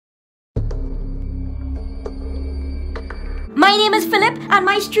My name is Phillip, and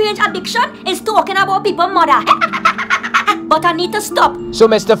my strange addiction is talking about people's mother. But I need to stop. So,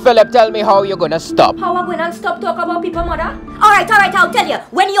 Mr. Phillip, tell me how you're gonna stop. How am I gonna stop talking about people's mother? Alright, I'll tell you.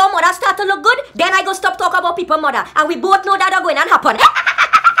 When your mother start to look good, then I go stop talking about people's mother. And we both know that are going to happen.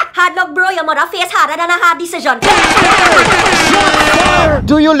 Hard luck, bro. Your mother face harder than a hard decision.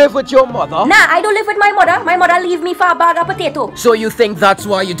 Do you live with your mother? Nah, I don't live with my mother. My mother leave me for a bag of potato. So you think that's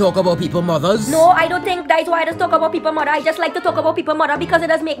why you talk about people's mothers? No, I don't think that's why I just talk about people's mother. I just like to talk about people's mother because it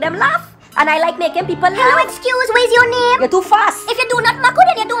does make them laugh. And I like making people laugh. Hello, excuse, where's your name? You're too fast. If you do not Mako,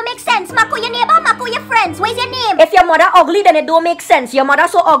 then you don't make sense. Mako your neighbor, Mako your friends. Where's your name? If your mother ugly, then it don't make sense. Your mother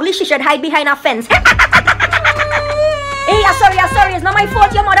so ugly, she should hide behind a fence. Hey, sorry, it's not my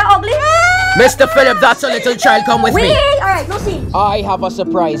fault your mother ugly. Mr. Phillip, that's a little child. Come with me. Alright, no scene. I have a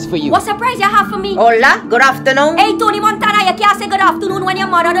surprise for you. What surprise you have for me? Hola, good afternoon. Hey, Tony Montana, you can't say good afternoon when your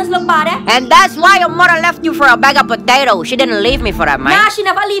mother does look bad, eh? And that's why your mother left you for a bag of potatoes. She didn't leave me for that, man. Nah, she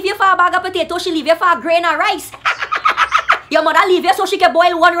never leave you for a bag of potatoes. She leave you for a grain of rice. Your mother leave you so she can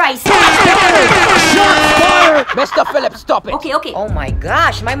boil one rice. Mr. Phillip, stop it. Okay. Oh my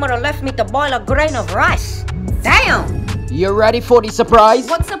gosh, my mother left me to boil a grain of rice. Damn. You ready for the surprise?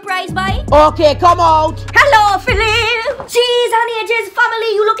 What surprise, boy? Okay, come out. Hello, Phillip. Jeez, Ages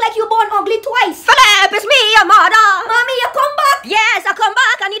family, you look like you born ugly twice. Phillip, it's me, your mother. Mommy, you come back. Yes, I come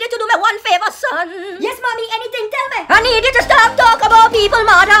back. I need you to do me one favor, son. Yes, mommy, anything, tell me. I need you to stop talking about people,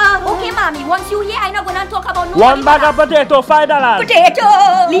 mother. Okay, mommy, once you here, I'm not gonna talk about no One bag of potato, $5. Potato.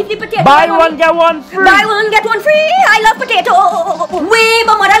 Leave the potato. Buy one, get one free. Buy one, get one free. I love potato. Wait,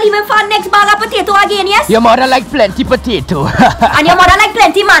 my mother leaving for next bag of potato again, yes? Your mother like plenty potato. And your mother like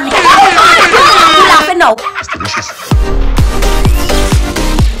plenty man. You laughing now?